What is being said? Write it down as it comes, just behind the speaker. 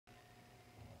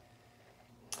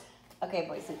Okay,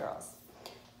 boys and girls,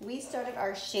 we started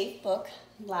our shape book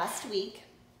last week,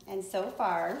 and so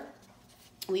far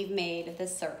we've made the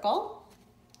circle,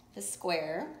 the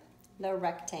square, the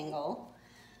rectangle,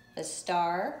 the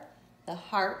star, the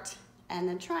heart, and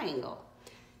the triangle.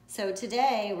 So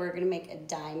today we're going to make a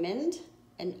diamond,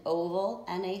 an oval,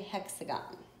 and a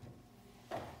hexagon.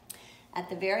 At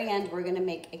the very end, we're going to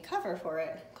make a cover for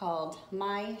it called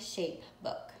My Shape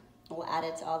Book. We'll add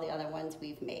it to all the other ones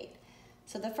we've made.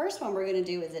 So the first one we're going to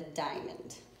do is a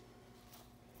diamond.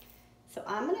 So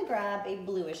I'm going to grab a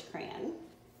bluish crayon,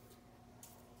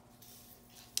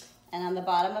 and on the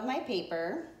bottom of my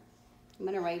paper I'm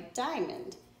going to write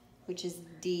diamond, which is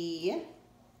D-I-A-M-O-N-D,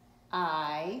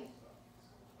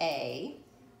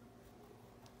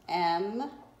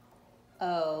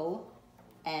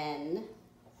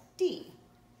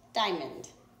 diamond.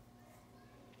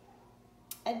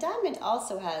 A diamond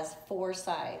also has four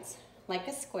sides, like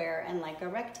a square and like a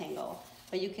rectangle,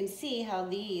 but you can see how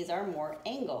these are more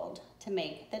angled to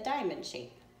make the diamond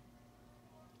shape.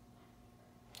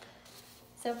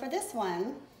 So for this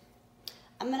one,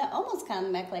 I'm going to almost kind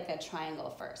of make like a triangle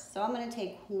first. So I'm going to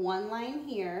take one line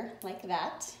here like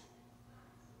that,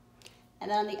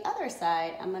 and on the other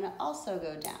side I'm going to also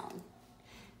go down.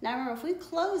 Now remember, if we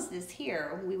close this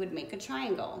here, we would make a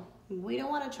triangle. We don't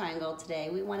want a triangle today,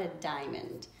 we want a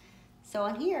diamond. So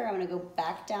on here, I'm going to go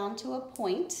back down to a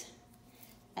point,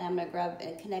 and I'm going to grab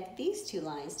and connect these two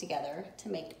lines together to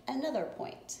make another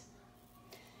point.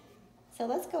 So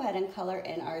let's go ahead and color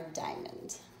in our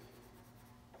diamond.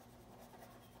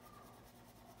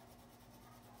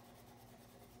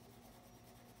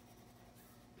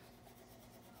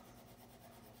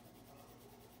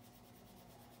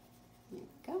 There we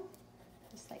go,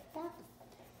 just like that.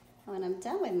 And when I'm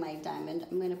done with my diamond,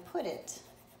 I'm going to put it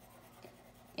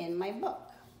in my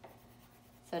book.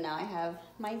 So now I have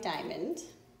my diamond,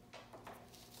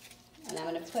 and I'm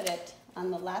going to put it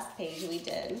on the last page we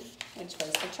did, which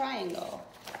was the triangle,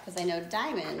 because I know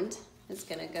diamond is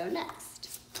going to go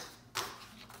next.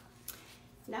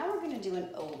 Now we're going to do an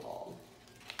oval.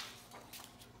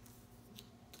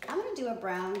 I'm going to do a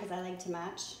brown because I like to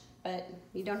match, but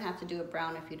you don't have to do a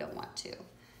brown if you don't want to.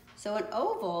 So an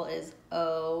oval is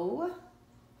O-V-A-L,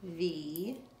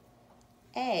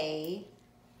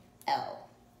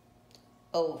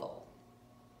 oval.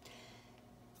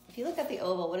 If you look at the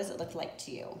oval, what does it look like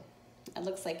to you? It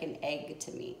looks like an egg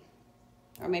to me.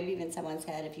 Or maybe even someone's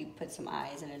head if you put some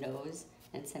eyes and a nose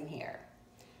and some hair.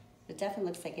 It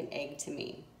definitely looks like an egg to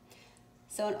me.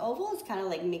 So an oval is kind of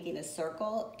like making a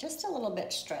circle, just a little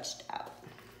bit stretched out.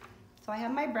 So I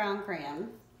have my brown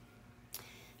crayon.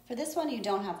 For this one, you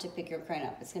don't have to pick your crayon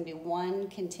up. It's going to be one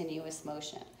continuous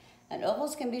motion. And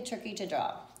ovals can be tricky to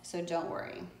draw, so don't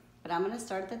worry. But I'm going to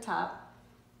start at the top,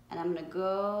 and I'm going to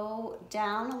go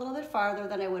down a little bit farther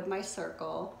than I would my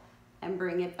circle and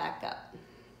bring it back up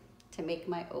to make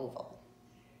my oval.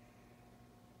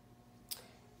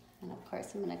 And of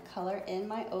course, I'm going to color in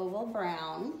my oval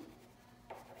brown.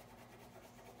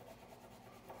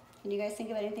 Can you guys think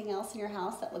of anything else in your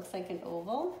house that looks like an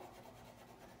oval?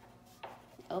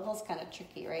 Oval's kind of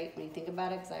tricky, right? When you think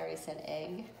about it, because I already said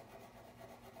egg.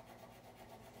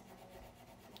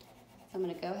 So I'm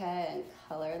going to go ahead and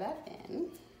color that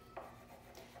in.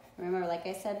 Remember, like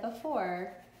I said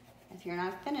before, if you're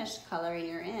not finished coloring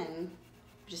your in,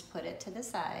 just put it to the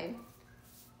side,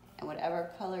 and whatever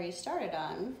color you started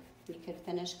on, you could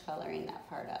finish coloring that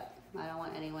part up. I don't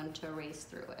want anyone to erase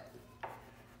through it.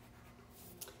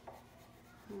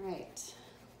 All right,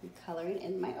 I'm coloring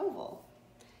in my oval.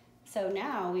 So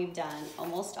now we've done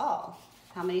almost all.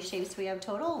 How many shapes do we have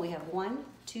total? We have 1,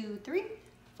 2, 3,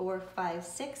 4, 5,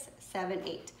 6, 7,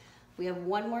 8. We have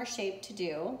one more shape to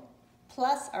do,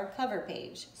 plus our cover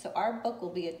page. So our book will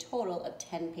be a total of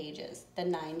 10 pages, the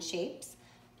 9 shapes,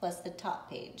 plus the top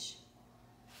page.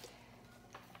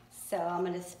 So I'm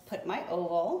going to put my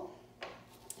oval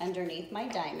underneath my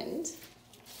diamond.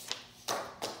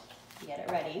 Get it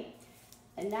ready.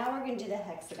 And now we're going to do the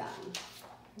hexagon.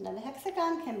 Now the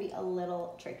hexagon can be a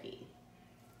little tricky.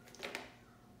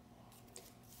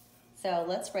 So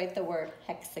let's write the word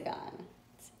hexagon.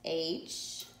 It's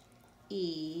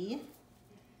H-E-X-A-G-O-N.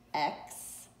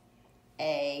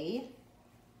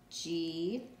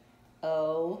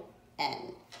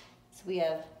 So we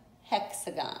have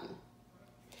hexagon.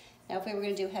 Now if we were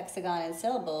going to do hexagon in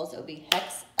syllables, it would be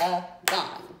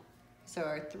hexagon. So there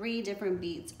are 3 different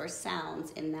beats or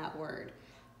sounds in that word.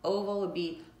 Oval would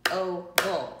be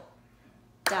oval,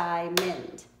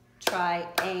 diamond,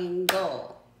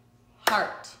 triangle,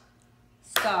 heart,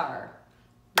 star,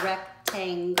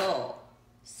 rectangle,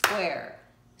 square,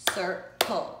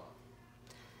 circle.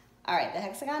 All right, the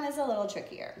hexagon is a little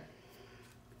trickier.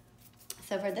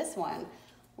 So for this one,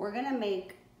 we're gonna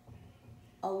make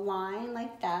a line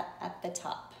like that at the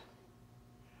top.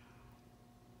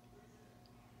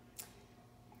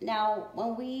 Now,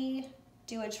 when we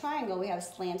do a triangle, we have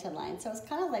slanted lines. So it's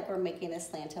kind of like we're making the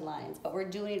slanted lines, but we're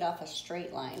doing it off a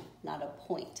straight line, not a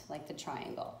point like the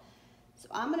triangle. So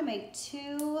I'm gonna make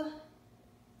 2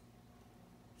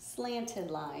 slanted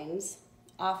lines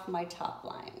off my top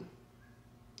line.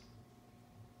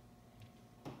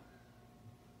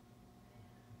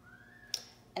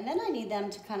 And then I need them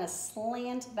to kind of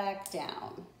slant back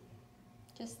down,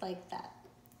 just like that.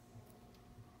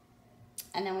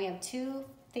 And then we have 2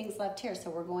 things left here, so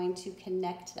we're going to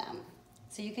connect them.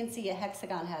 So you can see a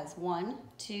hexagon has 1,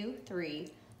 2, 3,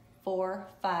 4,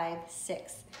 5,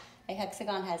 6. A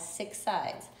hexagon has 6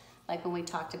 sides, like when we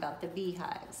talked about the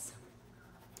beehives.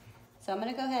 So I'm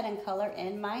gonna go ahead and color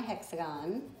in my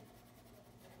hexagon.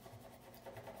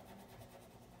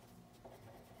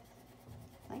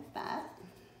 Like that.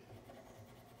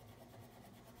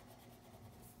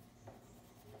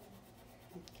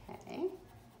 Okay.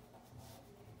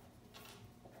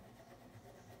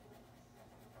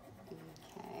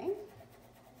 Okay.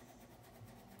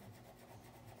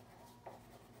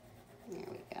 There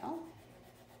we go.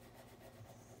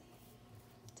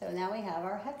 So now we have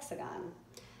our hexagon.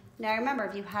 Now remember,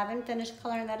 if you haven't finished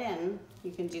coloring that in,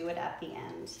 you can do it at the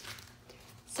end.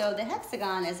 So the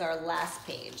hexagon is our last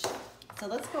page. So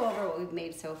let's go over what we've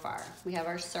made so far. We have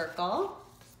our circle,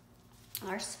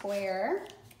 our square,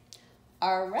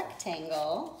 our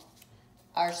rectangle,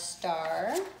 our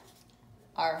star,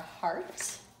 our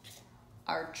heart,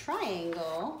 our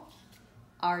triangle,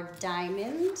 our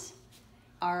diamond,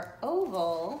 our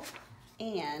oval,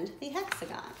 and the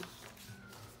hexagon.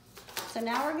 So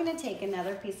now we're gonna take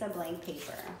another piece of blank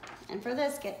paper. And for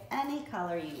this, get any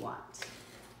color you want.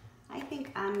 I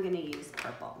think I'm gonna use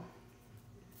purple.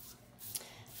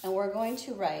 And we're going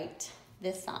to write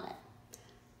this on it.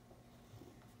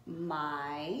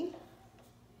 My,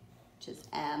 which is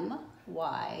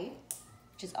M-Y,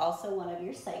 which is also one of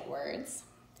your sight words.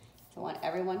 So I want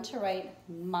everyone to write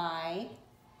my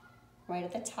right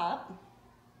at the top.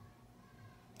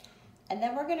 And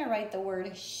then we're gonna write the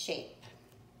word shape.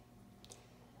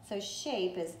 So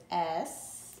shape is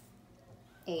S-H-A-P-E.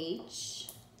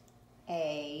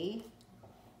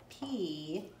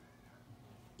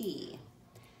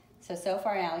 So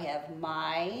far now we have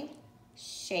my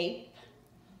shape.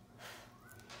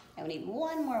 And we need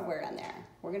one more word on there.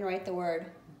 We're gonna write the word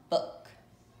book.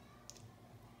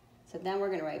 So then we're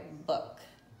gonna write book.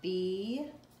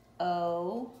 B-O-O-K.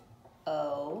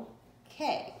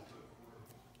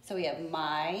 So we have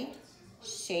my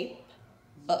shape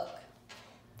book.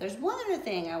 There's one other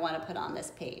thing I want to put on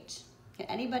this page. Can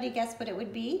anybody guess what it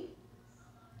would be?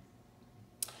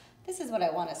 This is what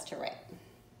I want us to write.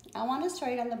 I want us to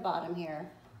write on the bottom here,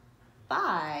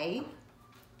 by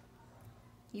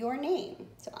your name.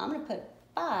 So I'm going to put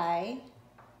by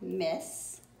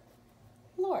Miss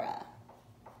Laura.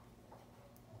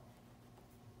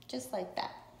 Just like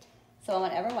that. So I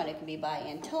want everyone, it can be by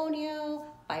Antonio,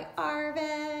 by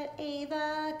Arvet,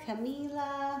 Ava,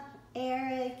 Camila,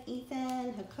 Eric,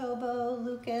 Ethan, Jacobo,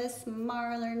 Lucas,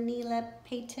 Marler, Neela,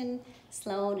 Peyton,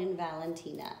 Sloan, and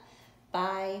Valentina.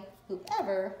 By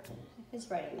whoever is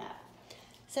writing that.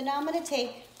 So now I'm going to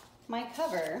take my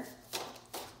cover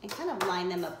and kind of line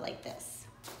them up like this.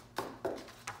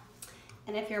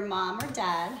 And if your mom or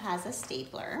dad has a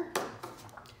stapler,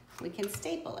 we can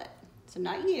staple it. So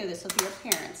not you, this will be your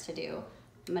parents to do.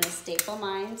 I'm going to staple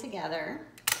mine together.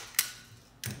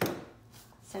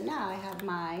 So now I have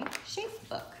my shape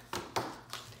book.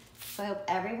 So I hope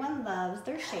everyone loves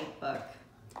their shape book.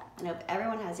 And I hope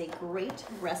everyone has a great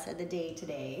rest of the day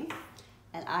today.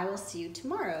 And I will see you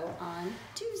tomorrow on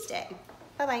Tuesday.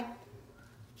 Bye-bye.